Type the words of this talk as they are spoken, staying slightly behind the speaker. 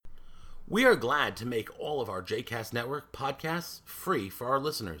We are glad to make all of our JCast Network podcasts free for our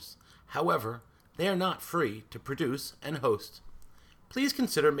listeners. However, they are not free to produce and host. Please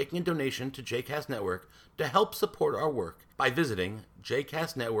consider making a donation to JCast Network to help support our work by visiting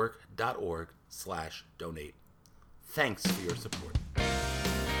jcastnetwork.org/donate. Thanks for your support.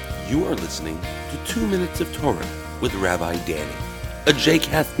 You are listening to 2 Minutes of Torah with Rabbi Danny, a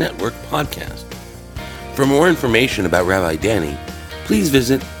JCast Network podcast. For more information about Rabbi Danny, please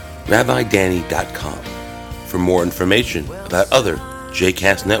visit rabbidanny.com. For more information about other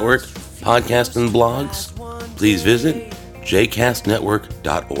JCast Network podcasts and blogs, please visit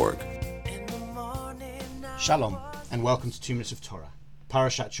jcastnetwork.org. Shalom, and welcome to 2 Minutes of Torah,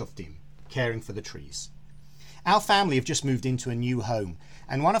 Parashat Shoftim, Caring for the Trees. Our family have just moved into a new home,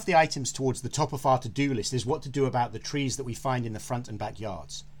 and one of the items towards the top of our to-do list is what to do about the trees that we find in the front and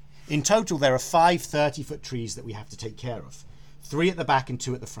backyards. In total, there are 5 30-foot trees that we have to take care of, 3 at the back and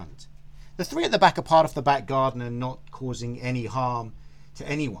 2 at the front. The 3 at the back are part of the back garden and not causing any harm to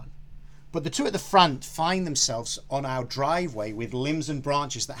anyone. But the 2 at the front find themselves on our driveway with limbs and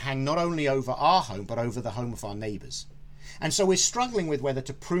branches that hang not only over our home, but over the home of our neighbours. And so we're struggling with whether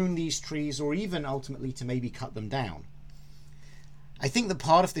to prune these trees or even ultimately to maybe cut them down. I think that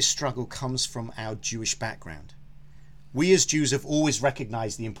part of this struggle comes from our Jewish background. We as Jews have always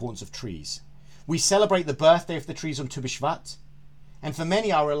recognized the importance of trees. We celebrate the birthday of the trees on Tu B'Shvat, and for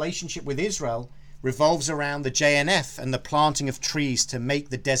many our relationship with Israel revolves around the JNF and the planting of trees to make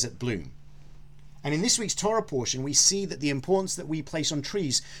the desert bloom. And in this week's Torah portion we see that the importance that we place on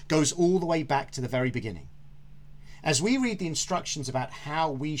trees goes all the way back to the very beginning. As we read the instructions about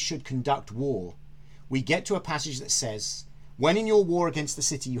how we should conduct war, we get to a passage that says, when in your war against the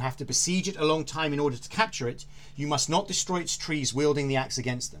city you have to besiege it a long time in order to capture it, you must not destroy its trees wielding the axe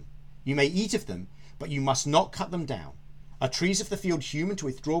against them. You may eat of them, but you must not cut them down. Are trees of the field human to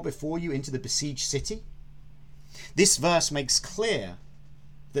withdraw before you into the besieged city? This verse makes clear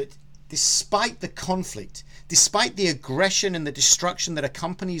that despite the conflict, despite the aggression and the destruction that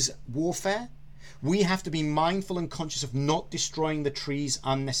accompanies warfare, we have to be mindful and conscious of not destroying the trees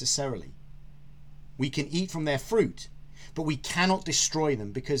unnecessarily. We can eat from their fruit, but we cannot destroy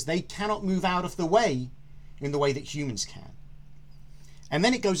them because they cannot move out of the way in the way that humans can. And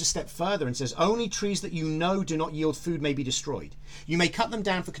then it goes a step further and says, only trees that you know do not yield food may be destroyed. You may cut them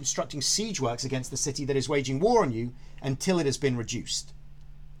down for constructing siege works against the city that is waging war on you until it has been reduced.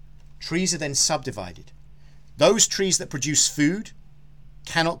 Trees are then subdivided. Those trees that produce food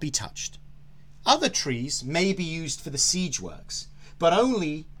cannot be touched. Other trees may be used for the siege works, but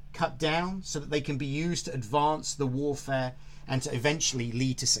only cut down so that they can be used to advance the warfare and to eventually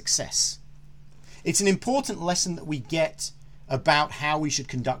lead to success. It's an important lesson that we get about how we should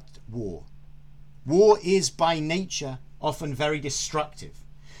conduct war. War is by nature often very destructive,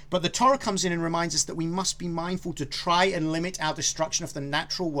 but the Torah comes in and reminds us that we must be mindful to try and limit our destruction of the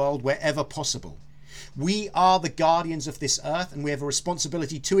natural world wherever possible. We are the guardians of this earth and we have a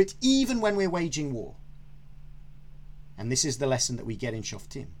responsibility to it even when we're waging war. And this is the lesson that we get in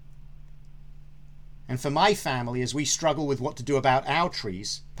Shoftim. And for my family, as we struggle with what to do about our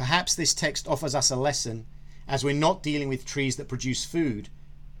trees, perhaps this text offers us a lesson as we're not dealing with trees that produce food,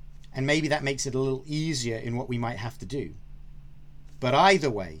 and maybe that makes it a little easier in what we might have to do. But either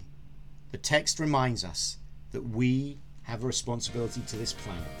way, the text reminds us that we have a responsibility to this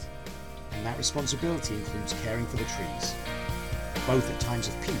planet, and that responsibility includes caring for the trees, both at times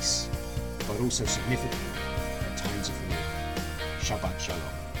of peace, but also significantly at times of war. Shabbat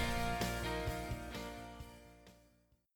Shalom.